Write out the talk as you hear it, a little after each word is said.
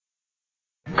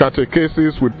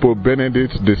Catechesis with Pope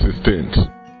Benedict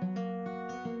XVI.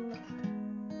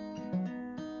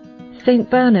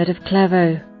 Saint Bernard of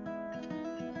Clairvaux.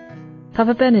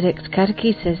 Papa Benedict's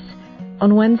Catechesis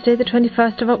on Wednesday the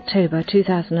 21st of October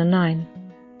 2009.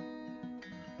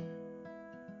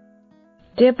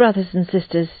 Dear brothers and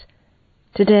sisters,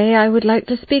 today I would like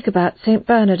to speak about Saint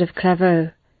Bernard of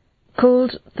Clairvaux,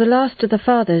 called the last of the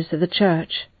Fathers of the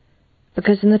Church,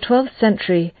 because in the 12th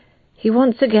century he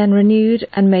once again renewed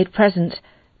and made present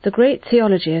the great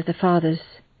theology of the Fathers.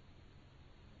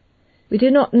 We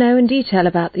do not know in detail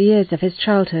about the years of his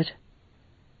childhood.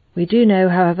 We do know,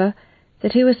 however,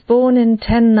 that he was born in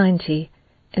 1090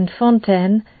 in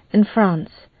Fontaine, in France,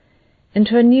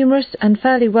 into a numerous and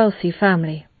fairly wealthy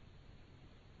family.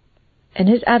 In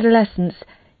his adolescence,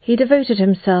 he devoted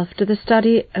himself to the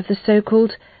study of the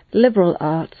so-called liberal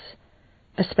arts,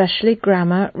 especially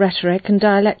grammar, rhetoric, and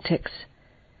dialectics,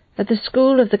 at the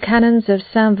school of the canons of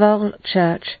Saint-Vaur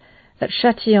Church at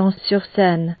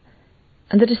Châtillon-sur-Seine,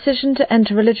 and the decision to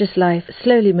enter religious life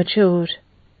slowly matured.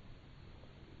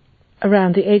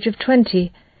 Around the age of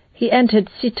 20, he entered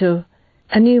Cîteaux,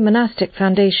 a new monastic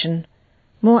foundation,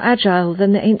 more agile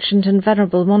than the ancient and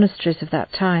venerable monasteries of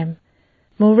that time,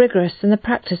 more rigorous in the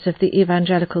practice of the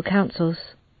evangelical counsels.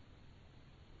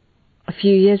 A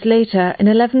few years later, in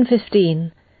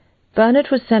 1115, Bernard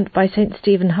was sent by St.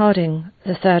 Stephen Harding,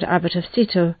 the third abbot of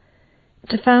Cîteaux,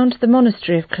 to found the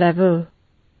monastery of Clairvaux.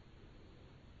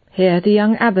 Here the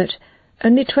young abbot,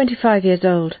 only 25 years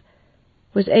old,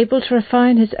 was able to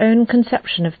refine his own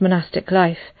conception of monastic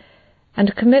life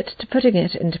and commit to putting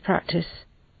it into practice.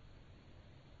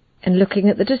 In looking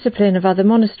at the discipline of other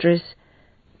monasteries,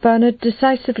 Bernard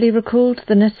decisively recalled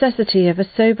the necessity of a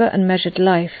sober and measured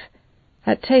life,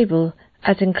 at table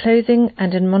as in clothing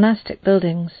and in monastic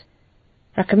buildings,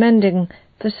 recommending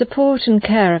the support and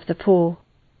care of the poor.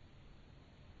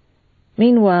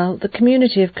 Meanwhile, the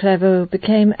community of Clairvaux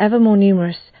became ever more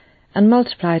numerous and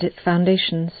multiplied its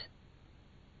foundations.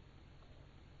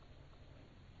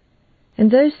 In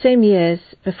those same years,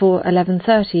 before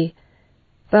 1130,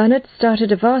 Bernard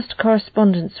started a vast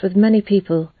correspondence with many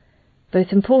people,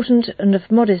 both important and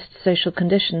of modest social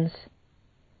conditions.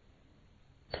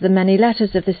 To the many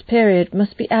letters of this period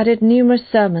must be added numerous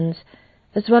sermons,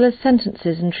 as well as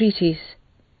sentences and treaties.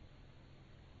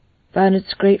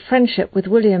 Bernard's great friendship with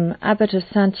William, abbot of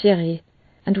Saint-Thierry,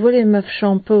 and William of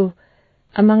Champeaux,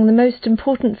 among the most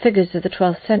important figures of the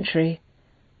 12th century,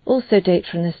 also date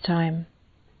from this time.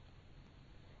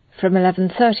 From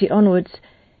 1130 onwards,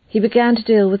 he began to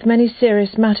deal with many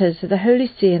serious matters of the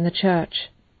Holy See and the Church.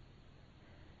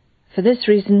 For this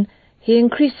reason, he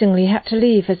increasingly had to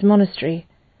leave his monastery,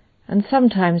 and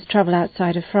sometimes travel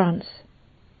outside of France.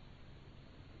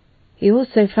 He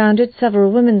also founded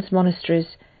several women's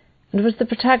monasteries, and was the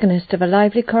protagonist of a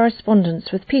lively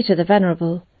correspondence with Peter the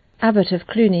Venerable, abbot of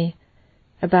Cluny,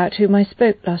 about whom I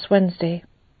spoke last Wednesday.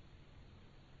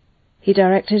 He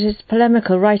directed his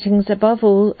polemical writings above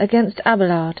all against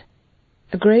Abelard,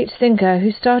 a great thinker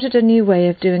who started a new way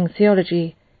of doing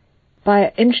theology,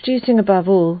 by introducing above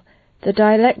all the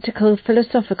dialectical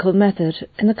philosophical method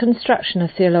in the construction of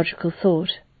theological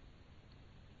thought.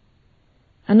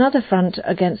 Another front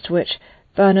against which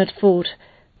Bernard fought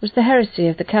was the heresy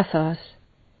of the Cathars,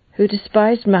 who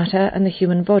despised matter and the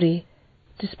human body,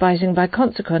 despising by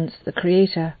consequence the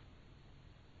Creator.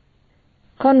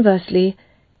 Conversely,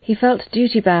 he felt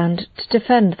duty-bound to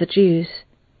defend the Jews,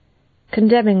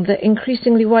 condemning the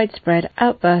increasingly widespread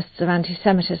outbursts of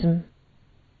anti-Semitism.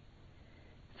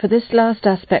 For this last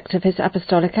aspect of his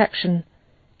apostolic action,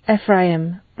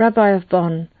 Ephraim, Rabbi of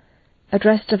Bonn,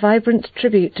 addressed a vibrant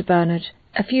tribute to Bernard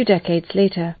a few decades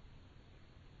later.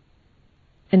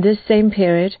 In this same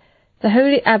period, the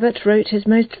holy abbot wrote his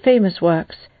most famous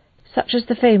works, such as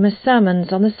the famous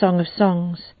Sermons on the Song of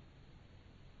Songs.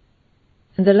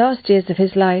 In the last years of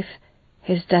his life,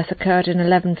 his death occurred in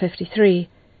 1153,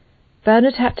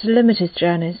 Bernard had to limit his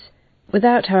journeys,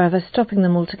 without, however, stopping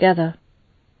them altogether.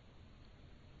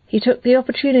 He took the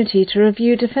opportunity to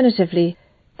review definitively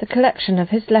the collection of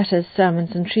his letters,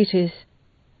 sermons, and treatises.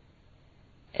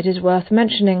 It is worth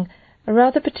mentioning a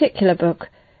rather particular book,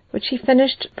 which he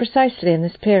finished precisely in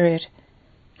this period,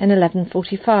 in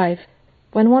 1145,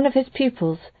 when one of his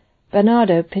pupils,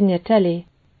 Bernardo Pignatelli,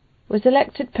 was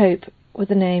elected pope with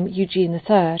the name Eugene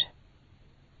III.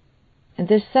 In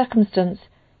this circumstance,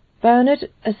 Bernard,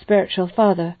 as spiritual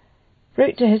father,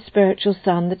 wrote to his spiritual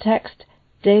son the text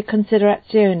De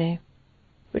Consideratione,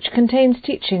 which contains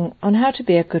teaching on how to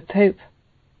be a good pope.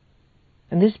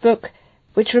 In this book,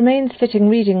 which remains fitting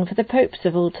reading for the popes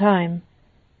of all time,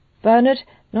 Bernard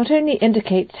not only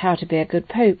indicates how to be a good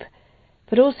pope,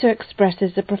 but also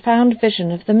expresses a profound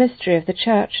vision of the mystery of the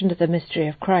Church and of the mystery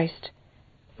of Christ,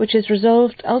 which is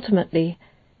resolved ultimately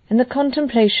in the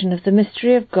contemplation of the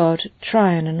mystery of God,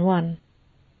 triune and one.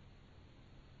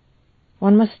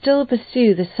 One must still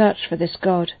pursue the search for this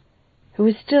God, who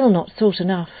is still not sought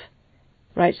enough,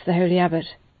 writes the Holy Abbot,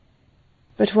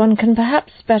 but one can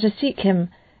perhaps better seek him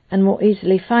and more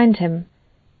easily find him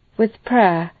with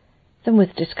prayer than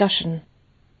with discussion.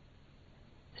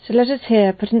 So let us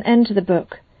here put an end to the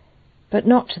book, but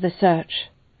not to the search,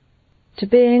 to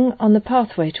being on the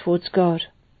pathway towards God.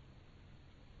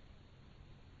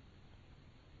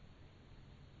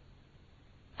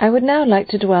 I would now like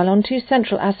to dwell on two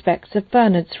central aspects of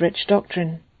Bernard's rich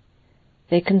doctrine.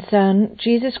 They concern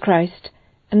Jesus Christ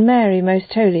and Mary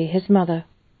Most Holy, his mother.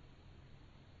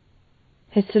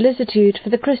 His solicitude for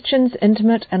the Christian's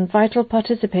intimate and vital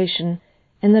participation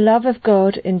in the love of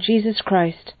God in Jesus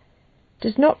Christ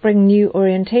does not bring new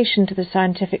orientation to the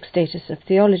scientific status of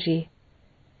theology,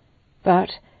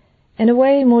 but, in a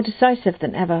way more decisive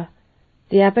than ever,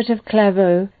 the Abbot of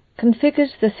Clairvaux configures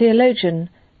the theologian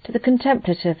to the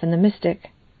contemplative and the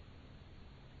mystic.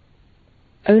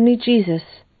 Only Jesus,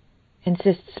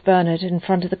 insists Bernard in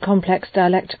front of the complex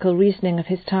dialectical reasoning of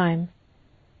his time,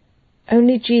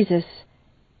 only Jesus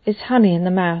is honey in the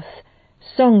mouth,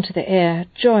 song to the ear,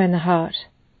 joy in the heart.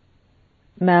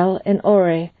 Mel in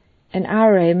ore, in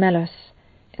aure melos,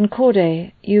 in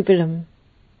corde jubilum.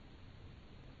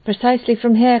 Precisely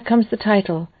from here comes the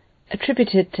title,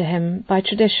 attributed to him by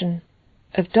tradition,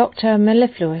 of Doctor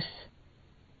Mellifluous.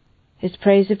 His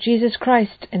praise of Jesus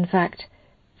Christ, in fact,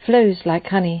 flows like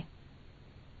honey.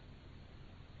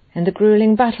 In the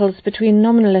grueling battles between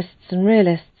nominalists and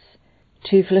realists,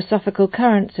 two philosophical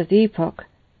currents of the epoch,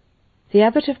 the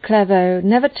Abbot of Clairvaux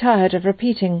never tired of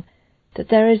repeating that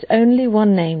there is only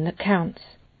one name that counts,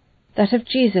 that of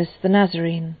Jesus the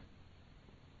Nazarene.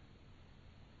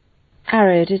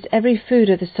 Arid is every food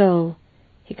of the soul,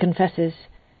 he confesses,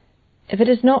 if it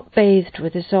is not bathed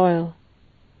with his oil,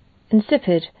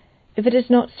 insipid if it is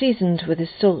not seasoned with his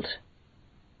salt.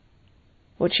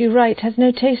 What you write has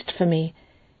no taste for me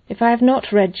if I have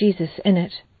not read Jesus in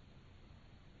it.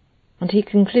 And he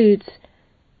concludes,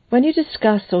 when you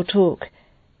discuss or talk,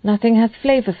 nothing hath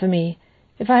flavour for me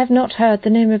if I have not heard the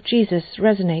name of Jesus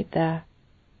resonate there.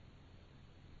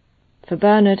 For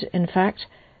Bernard, in fact,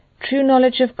 true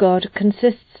knowledge of God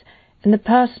consists in the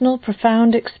personal,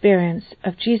 profound experience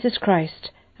of Jesus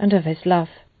Christ and of his love.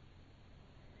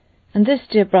 And this,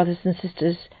 dear brothers and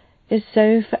sisters, is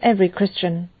so for every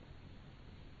Christian.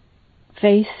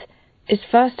 Faith is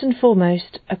first and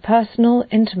foremost a personal,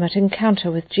 intimate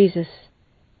encounter with Jesus.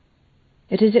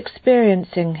 It is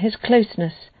experiencing his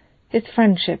closeness, his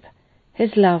friendship,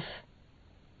 his love.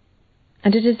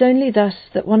 And it is only thus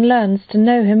that one learns to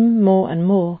know him more and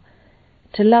more,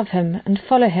 to love him and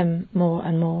follow him more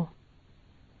and more.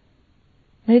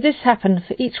 May this happen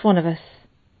for each one of us.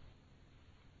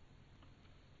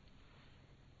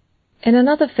 In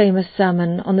another famous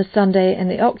sermon on the Sunday in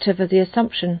the octave of the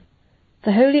Assumption,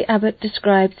 the Holy Abbot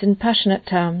describes in passionate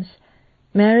terms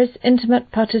Mary's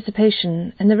intimate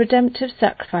participation in the redemptive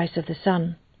sacrifice of the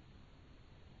Son.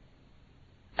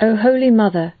 "O Holy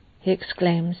Mother," he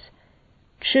exclaims,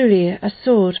 "truly a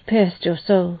sword pierced your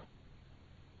soul.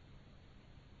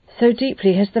 So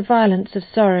deeply has the violence of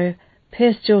sorrow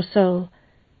pierced your soul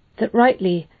that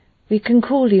rightly we can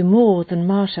call you more than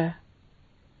martyr,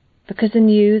 because in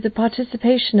you the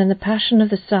participation in the passion of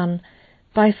the Son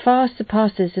by far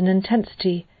surpasses in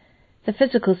intensity the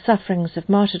physical sufferings of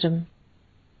martyrdom."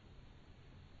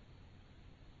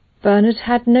 Bernard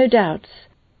had no doubts.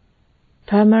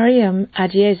 Per Mariam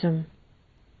ad Jesum.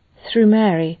 Through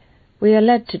Mary we are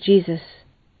led to Jesus.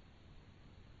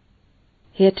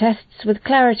 He attests with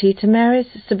clarity to Mary's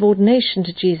subordination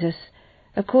to Jesus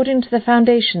according to the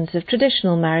foundations of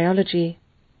traditional Mariology.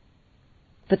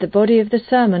 But the body of the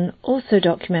sermon also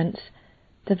documents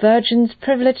the Virgin's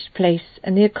privileged place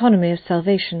in the economy of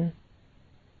salvation,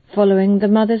 following the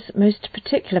Mother's most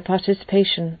particular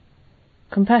participation,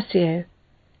 compassio,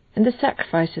 in the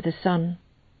sacrifice of the Son.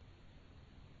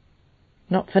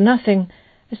 Not for nothing,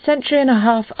 a century and a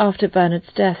half after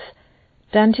Bernard's death,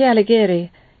 Dante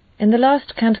Alighieri, in the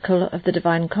last canticle of the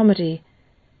Divine Comedy,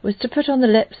 was to put on the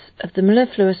lips of the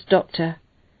mellifluous doctor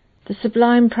the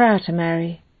sublime prayer to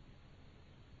Mary: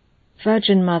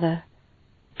 "Virgin Mother,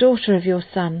 daughter of your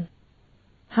Son,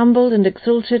 humbled and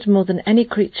exalted more than any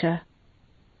creature,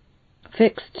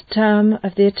 fixed term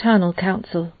of the eternal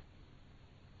counsel."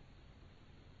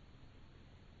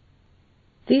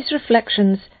 These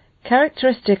reflections,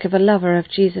 characteristic of a lover of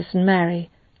Jesus and Mary,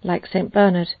 like St.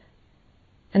 Bernard,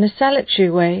 in a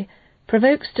salutary way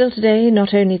provoke still today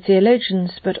not only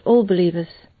theologians but all believers.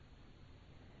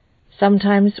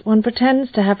 Sometimes one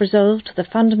pretends to have resolved the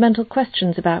fundamental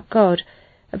questions about God,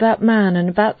 about man, and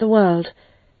about the world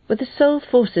with the sole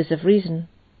forces of reason.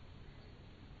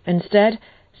 Instead,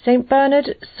 St.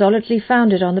 Bernard, solidly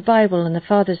founded on the Bible and the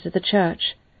Fathers of the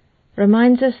Church,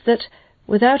 reminds us that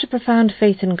without a profound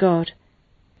faith in God,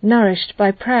 nourished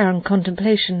by prayer and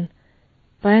contemplation,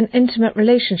 by an intimate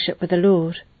relationship with the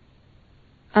Lord,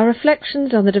 our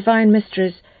reflections on the divine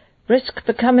mysteries risk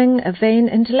becoming a vain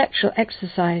intellectual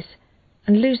exercise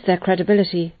and lose their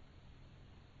credibility.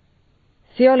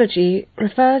 Theology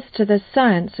refers to the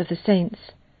science of the saints,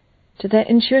 to their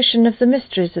intuition of the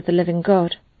mysteries of the living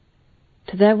God,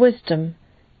 to their wisdom,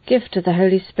 gift of the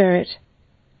Holy Spirit,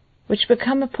 which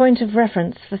become a point of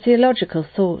reference for theological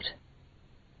thought.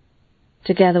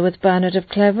 Together with Bernard of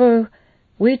Clairvaux,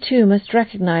 we too must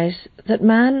recognize that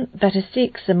man better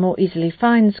seeks and more easily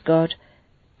finds God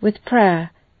with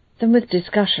prayer than with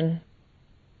discussion.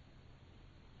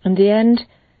 In the end,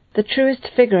 the truest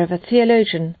figure of a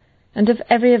theologian and of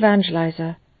every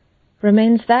evangelizer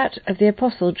remains that of the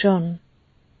Apostle John,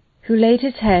 who laid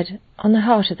his head on the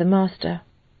heart of the Master.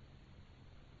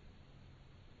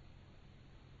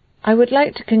 I would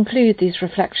like to conclude these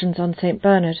reflections on St.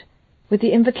 Bernard with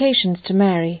the invocations to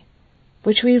Mary,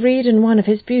 which we read in one of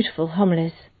his beautiful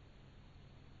homilies.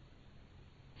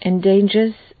 In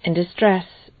dangers, in distress,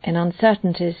 in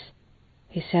uncertainties,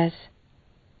 he says,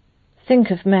 think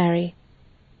of Mary,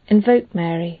 invoke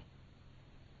Mary.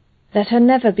 Let her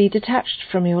never be detached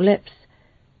from your lips,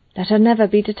 let her never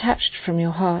be detached from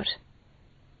your heart.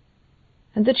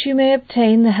 And that you may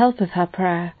obtain the help of her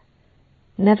prayer,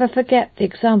 never forget the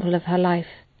example of her life.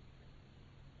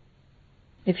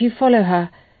 If you follow her,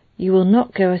 you will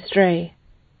not go astray.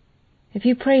 If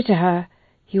you pray to her,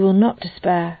 you will not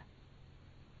despair.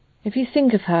 If you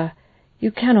think of her,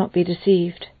 you cannot be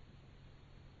deceived.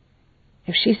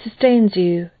 If she sustains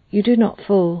you, you do not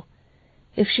fall.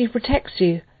 If she protects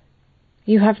you,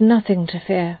 you have nothing to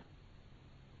fear.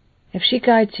 If she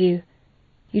guides you,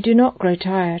 you do not grow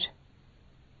tired.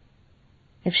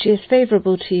 If she is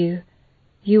favourable to you,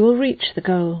 you will reach the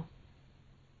goal.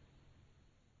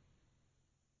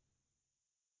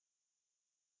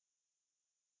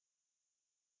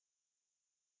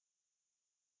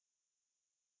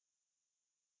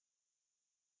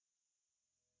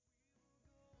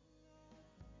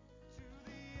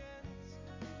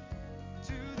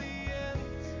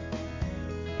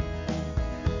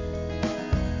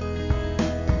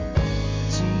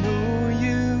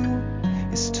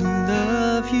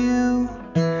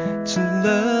 To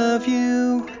love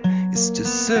you is to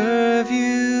serve